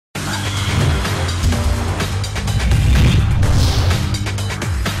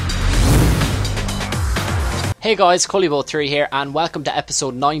Hey guys, Cullybo3 here and welcome to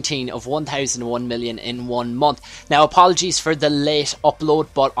episode 19 of 1001 million in 1 month. Now apologies for the late upload,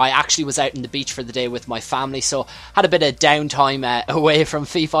 but I actually was out on the beach for the day with my family, so had a bit of downtime away from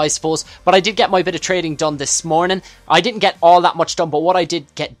FIFA I suppose. But I did get my bit of trading done this morning. I didn't get all that much done, but what I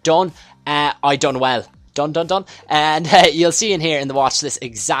did get done, I done well. Done. And you'll see in here in the watch list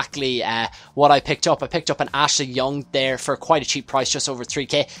exactly what I picked up. I picked up an Ashley Young there for quite a cheap price, just over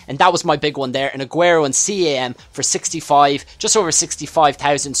 3k. And that was my big one there. An Aguero and CAM for 65, just over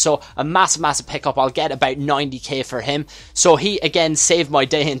 65,000. So a massive pickup. I'll get about 90k for him. So he again saved my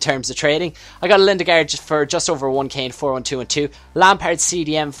day in terms of trading. I got a Lindegaard for just over 1k in 412 and 2. Lampard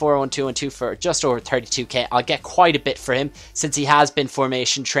CDM 412 and 2 for just over 32k. I'll get quite a bit for him since he has been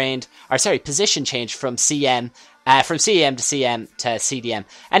position changed from CM to CM to CDM.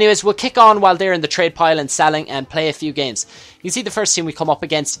 Anyways, we'll kick on while they're in the trade pile and selling and play a few games. You can see the first team we come up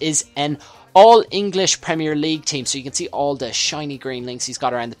against is an all English Premier League team, so you can see all the shiny green links he's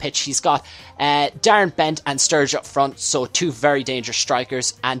got around the pitch. He's got Darren Bent and Sturridge up front, so two very dangerous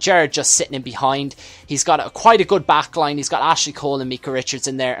strikers, and Jared just sitting in behind. He's got quite a good back line. He's got Ashley Cole and Mika Richards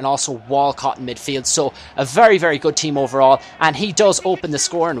in there, and also Walcott in midfield, so a very good team overall. And he does open the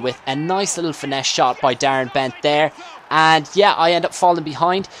scoring with a nice little finesse shot by Darren Bent there. And yeah, I end up falling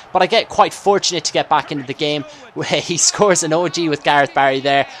behind, but I get quite fortunate to get back into the game. He scores an OG with Gareth Barry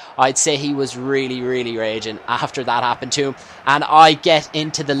there. I'd say he was really raging after that happened to him. And I get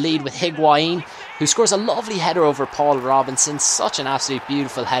into the lead with Higuain, who scores a lovely header over Paul Robinson. Such an absolute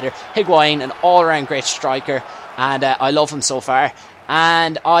beautiful header. Higuain, an all-around great striker, and I love him so far.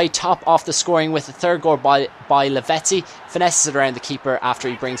 And I top off the scoring with a third goal by Lavezzi. Finesses it around the keeper after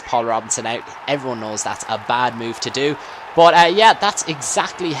he brings Paul Robinson out. Everyone knows that's a bad move to do. But yeah, that's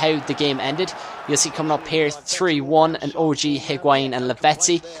exactly how the game ended. You'll see coming up here 3-1, an OG, Higuain and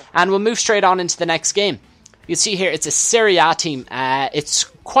Lavezzi. And we'll move straight on into the next game. You see here, it's a Serie A team. It's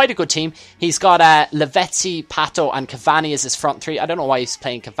quite a good team. He's got Lavezzi, Pato and Cavani as his front three. I don't know why he's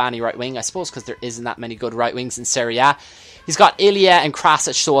playing Cavani right wing. I suppose because there isn't that many good right wings in Serie A. He's got Ilya and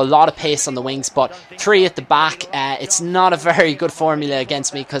Krasic, so a lot of pace on the wings, but three at the back. It's not a very good formula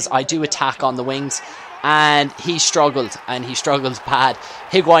against me because I do attack on the wings. And he struggled bad.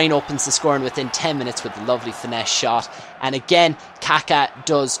 Higuain opens the scoring within 10 minutes with a lovely finesse shot. And again, Kaka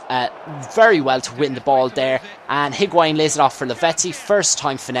does very well to win the ball there. And Higuain lays it off for Lavezzi. First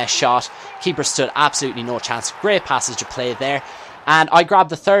time finesse shot. Keeper stood absolutely no chance. Great passage of play there. And I grab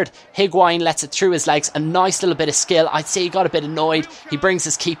the third. Higuain lets it through his legs. A nice little bit of skill. I'd say he got a bit annoyed. He brings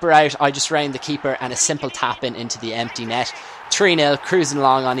his keeper out. I just round the keeper and a simple tap in into the empty net. 3-0, cruising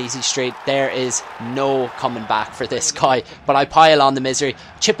along on easy street. There is no coming back for this guy. But I pile on the misery.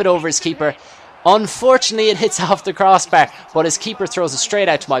 Chip it over his keeper. Unfortunately, it hits off the crossbar. But his keeper throws it straight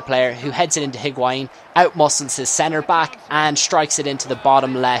out to my player, who heads it into Higuain. Outmuscles his centre back and strikes it into the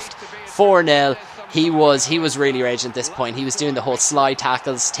bottom left. 4-0. He was really raging at this point. He was doing the whole slide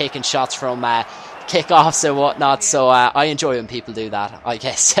tackles, taking shots from kickoffs and whatnot. So I enjoy when people do that, I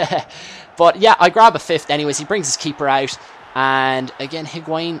guess. But yeah, I grab a fifth anyways. He brings his keeper out. And again,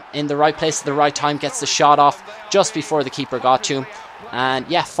 Higuain in the right place at the right time, gets the shot off just before the keeper got to him. And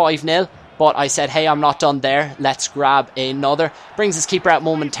yeah, 5-0. But I said, hey, I'm not done there. Let's grab another. Brings his keeper out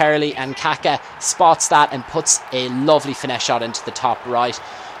momentarily, and Kaka spots that and puts a lovely finesse shot into the top right.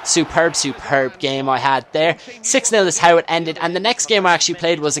 Superb game I had there. 6-0 is how it ended. And the next game I actually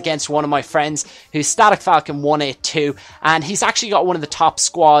played was against one of my friends, who's Static Falcon 182, and he's actually got one of the top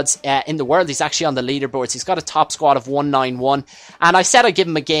squads in the world. He's actually on the leaderboards. He's got a top squad of 191, and I said I'd give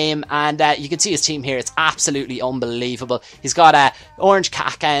him a game, and you can see his team here. It's absolutely unbelievable. He's got Orange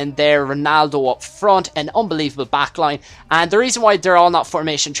Kaka in there, Ronaldo up front, an unbelievable backline. And the reason why they're all not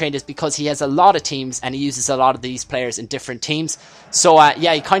formation trained is because he has a lot of teams and he uses a lot of these players in different teams. So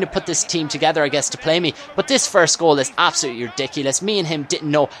yeah, he kind of put this team together, I guess, to play me. But this first goal is absolutely ridiculous. Me and him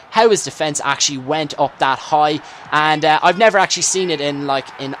didn't know how his defence actually went up that high. And I've never actually seen it in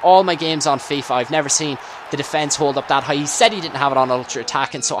all my games on FIFA. I've never seen the defence hold up that high. He said he didn't have it on ultra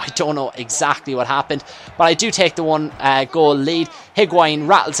attacking, so I don't know exactly what happened. But I do take the one goal lead. Higuain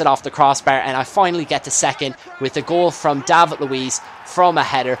rattles it off the crossbar, and I finally get the second with a goal from David Luiz from a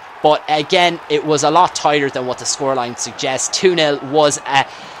header. But again, it was a lot tighter than what the scoreline suggests. 2-0 was a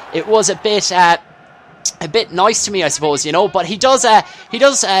bit nice to me, I suppose, you know. But he does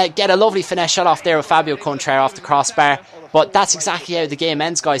get a lovely finesse shot off there with Fabio Contrario off the crossbar. But that's exactly how the game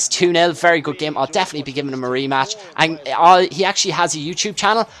ends, guys. 2-0, very good game. I'll definitely be giving him a rematch. And he actually has a YouTube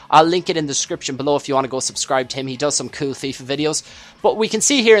channel. I'll link it in the description below if you want to go subscribe to him. He does some cool FIFA videos. But we can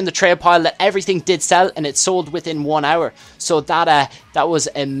see here in the trade pile that everything did sell and it sold within 1 hour. So that was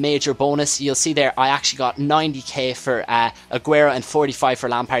a major bonus. You'll see there I actually got 90k for Aguero and 45 for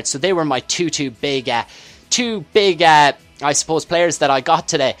Lampard. So they were my two big I suppose players that I got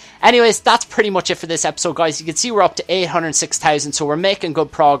today. Anyways, that's pretty much it for this episode, guys. You can see we're up to 806,000, so we're making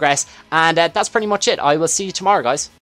good progress. And that's pretty much it. I will see you tomorrow, guys.